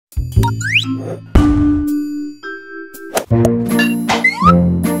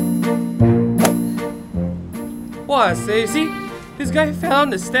Wow, say, see? This guy fell down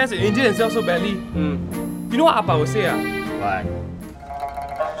the stairs and injured himself so badly. You know what Appa would say? What?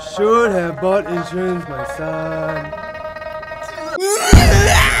 Should have bought insurance, my son.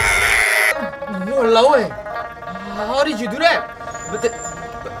 Walao eh! How did you do that? But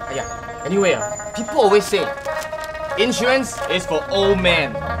yeah. Anyway, people always say insurance is for old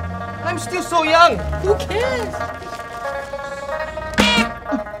men. I'm still so young. Who cares?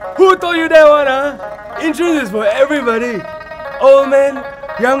 Who told you that one, huh? Insurance is for everybody. Old men,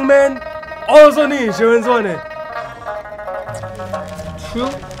 young men, also need insurance one.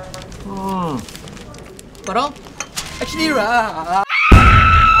 True. But actually, right.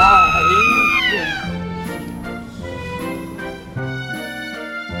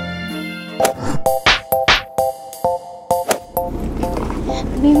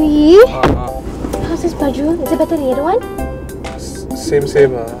 Mimi, how's this baju? Is it better than the other one? Same.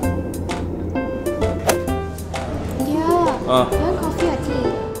 Yeah. You want coffee or tea?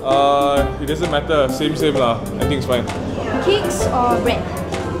 It doesn't matter. Same lah. I think it's fine. Cakes or bread?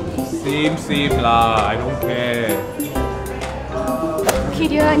 Same lah. I don't care. Okay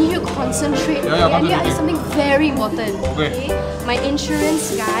dear, I need you to concentrate. Yeah, I need to ask something very important. Okay. My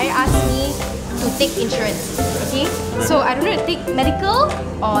insurance guy asked me to take insurance. Okay? So I don't know to take medical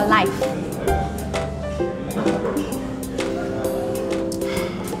or life.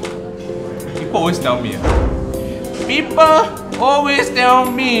 People always tell me.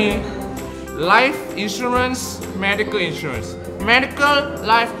 Life insurance, medical insurance. Medical,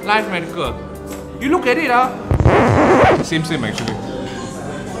 life, medical. You look at it, same actually.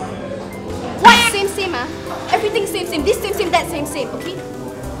 What? Same, Everything same. This same, that same, okay?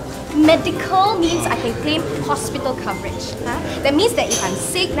 Medical means I can claim hospital coverage. That means that if I'm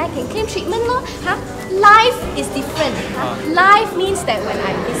sick, then I can claim treatment. Life is different. Life means that when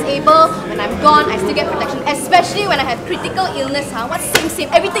I'm disabled, when I'm gone, I still get protection. Especially when I have critical illness. What's same?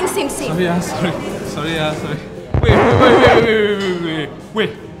 Everything same. Sorry.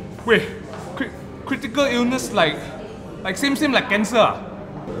 Wait. Critical illness like same like cancer.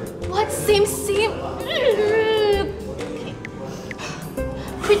 What? Same?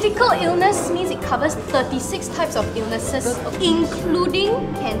 Critical illness means it covers 36 types of illnesses,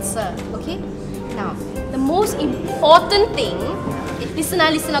 including cancer. Okay? Now, the most important thing, listen,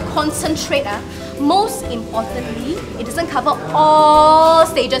 concentrate. Most importantly, it doesn't cover all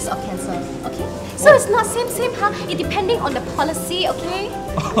stages of cancer. Okay? So it's not same, it depending on the policy, okay?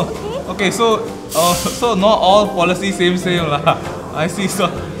 Okay, so not all policy same lah. I see. So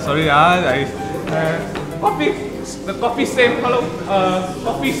sorry, coffee. The coffee same. Hello,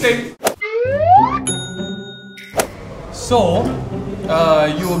 coffee same. So,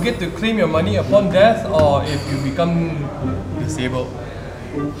 you will get to claim your money upon death or if you become disabled.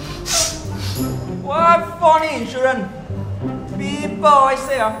 What funny insurance? People always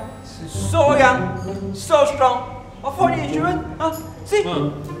say, so young, so strong. What funny insurance? See,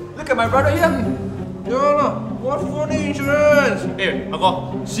 look at my brother here. No, what funny insurance? Hey,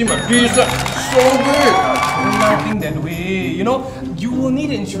 Uncle, see my t-shirt, so good. Nothing that way. You will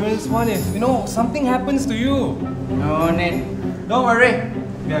need insurance one if something happens to you. No need. Don't worry.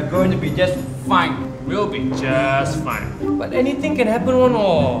 We are going to be just fine. We'll be just fine. But anything can happen one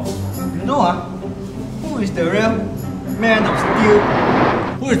more. You know who is the real man of steel?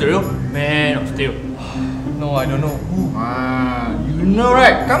 Who is the real man of steel? No, I don't know. Who? You know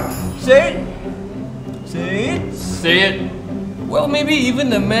right? Come, say it. Say it. Well, maybe even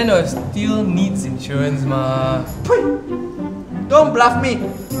the man of steel needs insurance, ma. Don't bluff me.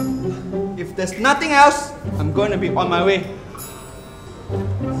 If there's nothing else, I'm going to be on my way.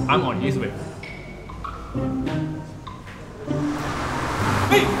 I'm on his way.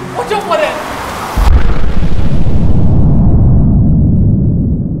 Hey, watch out for that!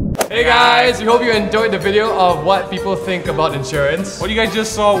 Hey guys, we hope you enjoyed the video of what people think about insurance. What you guys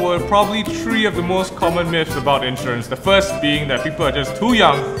just saw were probably 3 of the most common myths about insurance. The first being that people are just too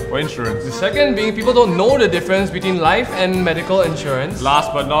young for insurance. The second being people don't know the difference between life and medical insurance.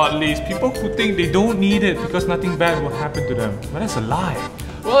 Last but not least, people who think they don't need it because nothing bad will happen to them. But that's a lie.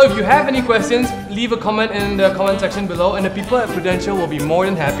 Well, if you have any questions, leave a comment in the comment section below and the people at Prudential will be more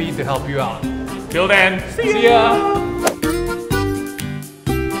than happy to help you out. Till then, see ya!